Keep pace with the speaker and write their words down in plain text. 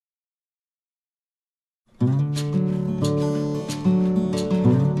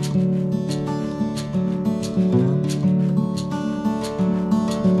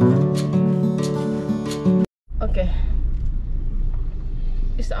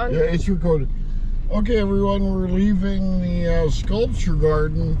on. Yeah, it's recorded. Okay, everyone, we're leaving the sculpture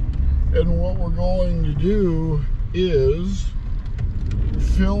garden, and what we're going to do is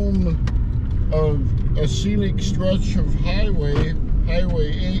film a scenic stretch of Highway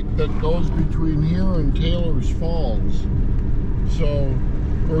 8 that goes between here and Taylor's Falls. So,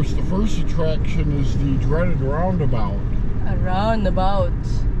 of course, the first attraction is the dreaded roundabout. A roundabout.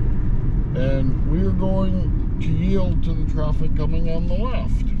 And we are going to yield to the traffic coming on the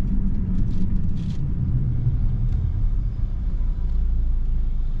left.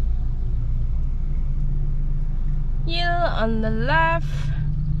 Yield on the left.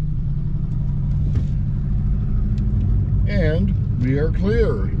 And we are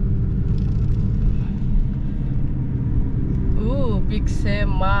clear. Ooh, big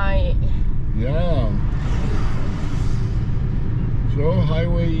semi. Yeah. So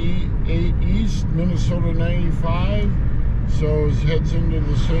Highway 8 East, Minnesota 95. So it heads into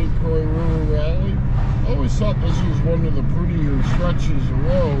the St. Croix River Valley. I always thought this was one of the prettier stretches of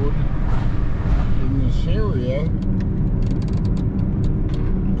road in this area.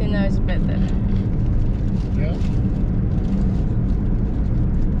 Okay, now it's better. Yeah.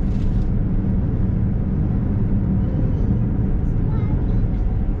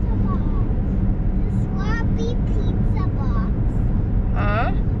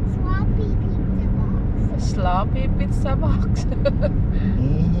 Sloppy pizza box. Mm-hmm.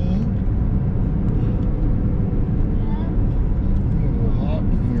 A little hot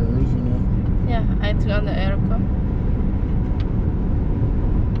in here, isn't it? Yeah, I turn on the aircon.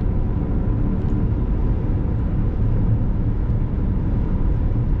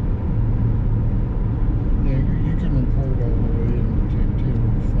 Yeah, you can record all the way into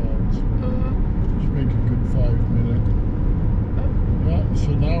Taylor's Falls. Just make a good 5 minute. Yeah, so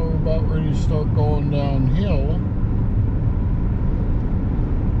now we're about ready to start going downhill.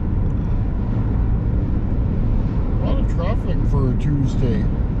 A lot of traffic for a Tuesday.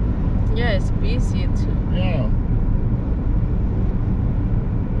 Yeah, it's busy too. Yeah.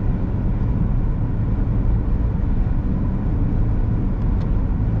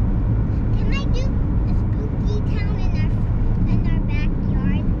 Can I do a spooky town in our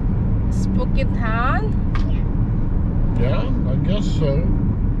backyard? Spooky town? Yeah, I guess so.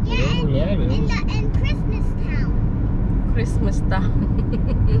 Yeah, Whatever that is. and Christmas town. Christmas town.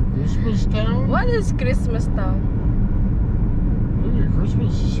 Christmas town? What is Christmas town? Maybe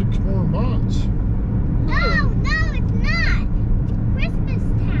Christmas is 6 more months. No, it's not. It's Christmas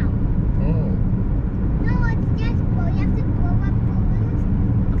town. Oh. No, it's just you have to blow up balloons.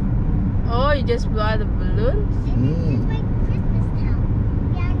 Oh, you just blow out the balloons? And it's just like Christmas town.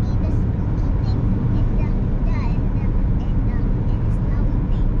 Yeah, I need the spooky things and the snowy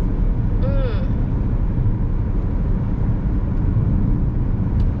things.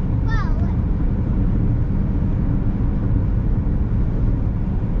 Wow, look.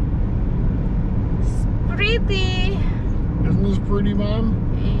 It's pretty. Isn't this pretty, Mom?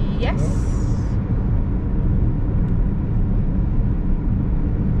 Yes.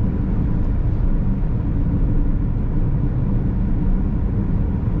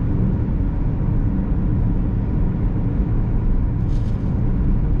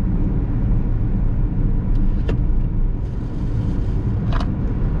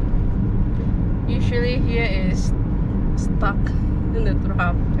 Usually here is stuck in the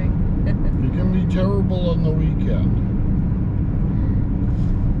traffic. It can be terrible on the weekend.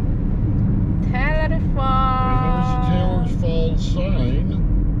 Taylor Falls. There's a Taylor's Falls sign.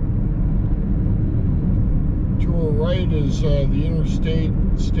 To our right is the Interstate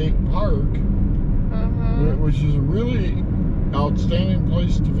State Park, which is a really outstanding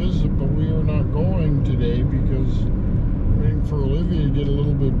place to visit, but we are not going today because we're waiting for Olivia to get a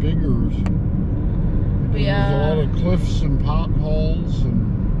little bit bigger. There's a lot of cliffs and potholes and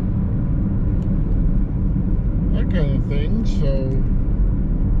that kind of thing, so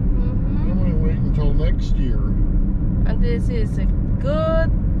I'm going to wait until next year. And this is a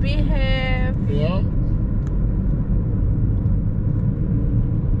good behave. Yeah.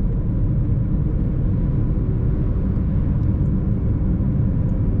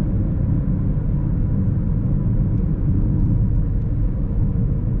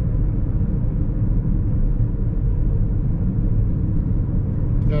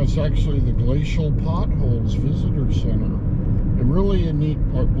 It's actually the Glacial Potholes Visitor Center. A really a neat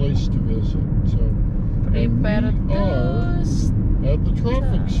place to visit. So, and we are at the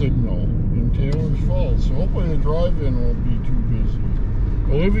traffic signal in Taylor's Falls. So hopefully the drive-in won't be too busy.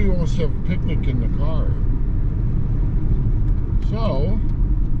 Olivia wants to have a picnic in the car. So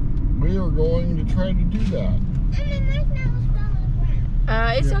we are going to try to do that. And the marshmallows fell on the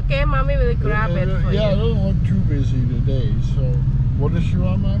ground. it's okay. Mommy will grab it for yeah, it you. doesn't look too busy today. So, what does she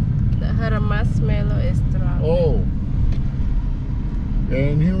want, Mom? Her marshmallow is dropped. Oh.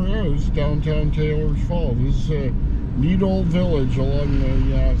 And here it is, downtown Taylor's Falls. This is a neat old village along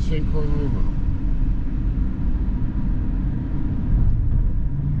the St. Croix River.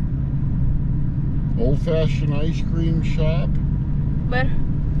 Old-fashioned ice cream shop. Where?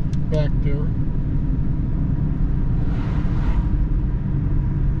 Back there.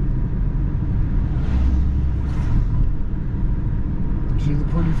 See the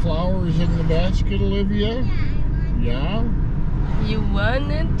pretty flowers in the basket, Olivia? Yeah? You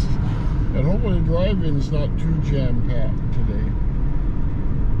want it? And hopefully the drive-in's not too jam-packed today.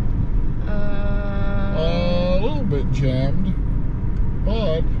 A little bit jammed,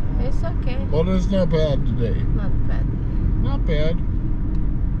 but It's okay. it's not bad today. Not bad. Not bad.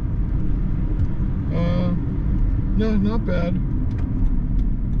 No, not bad.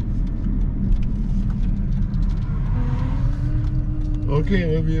 Okay,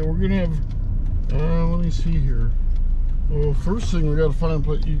 Olivia, we're gonna have. Let me see here. Well, first thing we gotta find a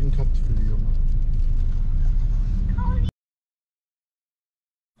place. You can cut the video.